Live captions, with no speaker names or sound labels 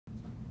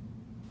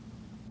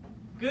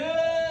Good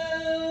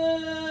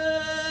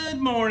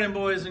morning,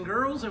 boys and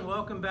girls, and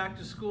welcome back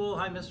to school.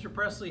 Hi, Mr.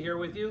 Presley here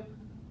with you.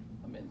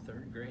 I'm in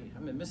third grade.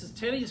 I'm in Mrs.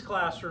 Tenney's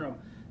classroom.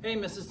 Hey,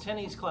 Mrs.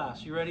 Tenney's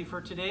class, you ready for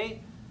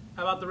today?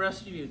 How about the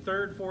rest of you?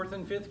 Third, fourth,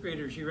 and fifth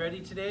graders, you ready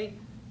today?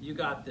 You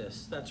got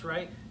this. That's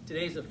right.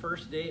 Today's the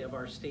first day of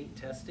our state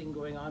testing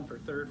going on for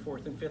third,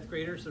 fourth, and fifth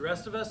graders. The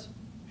rest of us,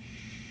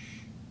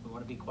 shh, we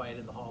want to be quiet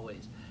in the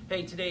hallways.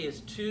 Hey, today is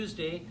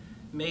Tuesday,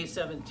 May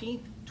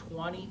 17th,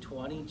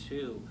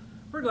 2022.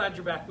 We're glad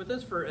you're back with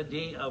us for a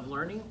day of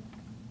learning.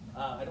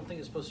 I don't think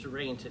it's supposed to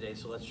rain today,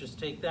 so let's just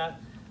take that.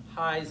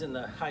 Highs in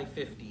the high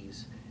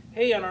 50s.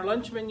 Hey, on our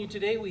lunch menu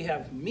today, we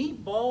have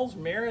meatballs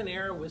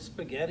marinara with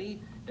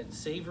spaghetti and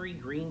savory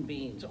green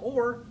beans,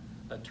 or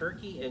a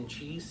turkey and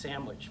cheese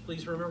sandwich.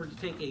 Please remember to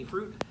take a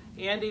fruit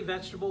and a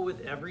vegetable with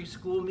every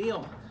school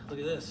meal. Look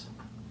at this.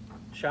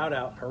 Shout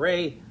out,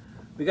 hooray.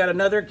 We got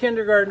another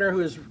kindergartner who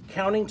is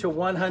counting to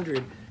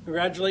 100.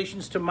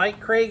 Congratulations to Mike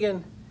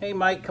Cragen. Hey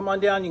Mike, come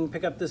on down. You can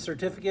pick up this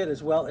certificate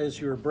as well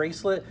as your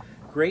bracelet.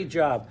 Great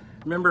job.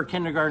 Remember,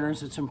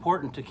 kindergartners, it's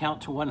important to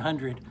count to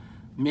 100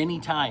 many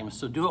times.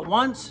 So do it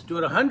once, do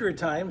it 100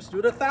 times, do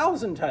it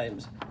 1,000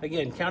 times.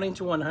 Again, counting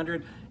to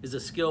 100 is a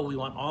skill we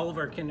want all of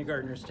our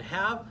kindergartners to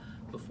have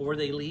before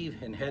they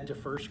leave and head to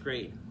first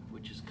grade,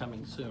 which is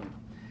coming soon.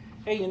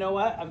 Hey, you know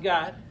what? I've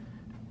got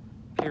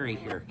Perry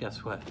here.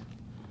 Guess what?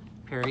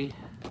 Perry,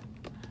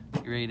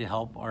 you ready to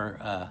help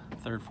our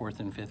third, fourth,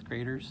 and fifth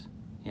graders?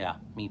 Yeah,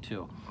 me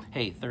too.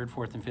 Hey, third,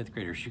 fourth, and fifth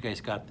graders, you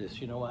guys got this.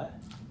 You know what?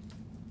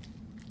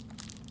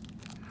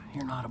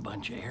 You're not a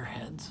bunch of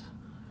airheads.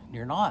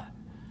 You're not.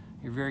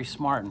 You're very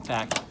smart. In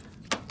fact,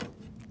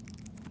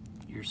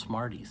 you're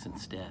smarties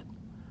instead.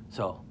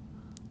 So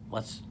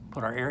let's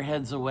put our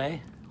airheads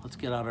away. Let's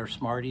get out our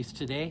smarties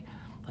today.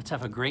 Let's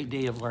have a great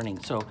day of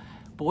learning. So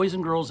boys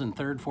and girls in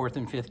third, fourth,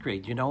 and fifth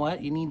grade, you know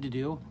what you need to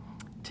do?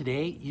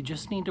 Today, you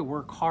just need to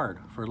work hard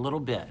for a little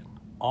bit.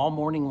 All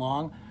morning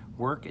long,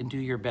 work and do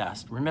your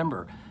best.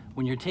 Remember,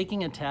 when you're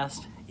taking a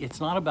test,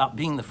 it's not about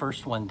being the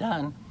first one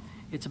done.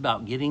 It's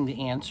about getting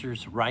the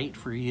answers right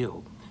for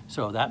you.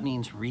 So that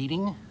means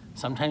reading.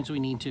 Sometimes we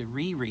need to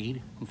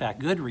reread. In fact,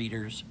 good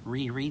readers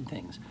reread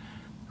things.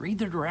 Read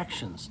the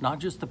directions, not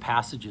just the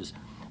passages.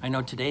 I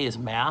know today is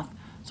math,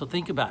 so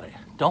think about it.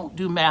 Don't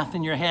do math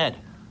in your head.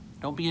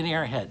 Don't be an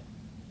airhead.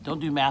 Don't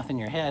do math in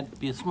your head.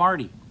 Be a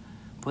smarty.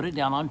 Put it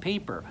down on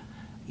paper.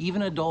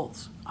 Even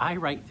adults, I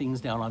write things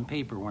down on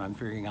paper when I'm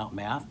figuring out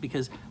math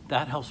because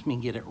that helps me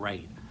get it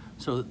right.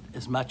 So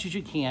as much as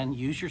you can,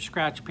 use your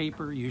scratch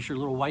paper, use your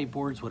little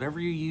whiteboards, whatever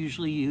you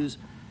usually use.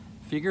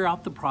 Figure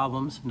out the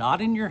problems,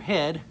 not in your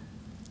head,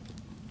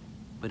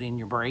 but in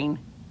your brain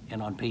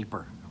and on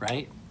paper,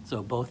 right?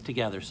 So both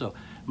together. So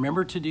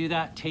remember to do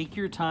that. Take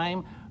your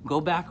time.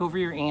 Go back over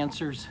your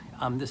answers.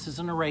 This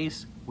isn't a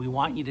race. We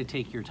want you to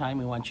take your time.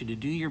 We want you to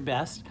do your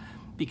best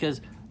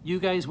because you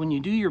guys, when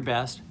you do your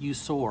best, you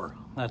soar.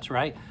 That's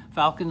right.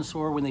 Falcons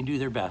soar when they do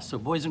their best. So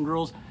boys and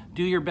girls,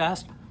 do your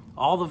best.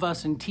 All of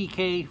us in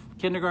TK,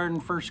 kindergarten,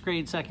 first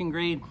grade, second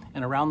grade,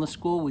 and around the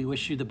school, we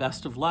wish you the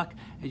best of luck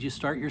as you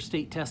start your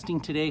state testing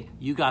today.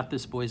 You got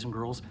this, boys and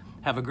girls.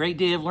 Have a great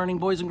day of learning,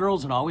 boys and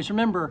girls, and always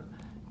remember,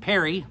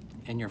 Perry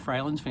and your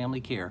Fryelands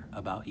family care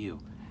about you.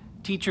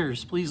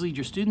 Teachers, please lead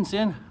your students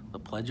in the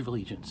Pledge of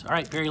Allegiance. All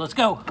right, Perry, let's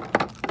go.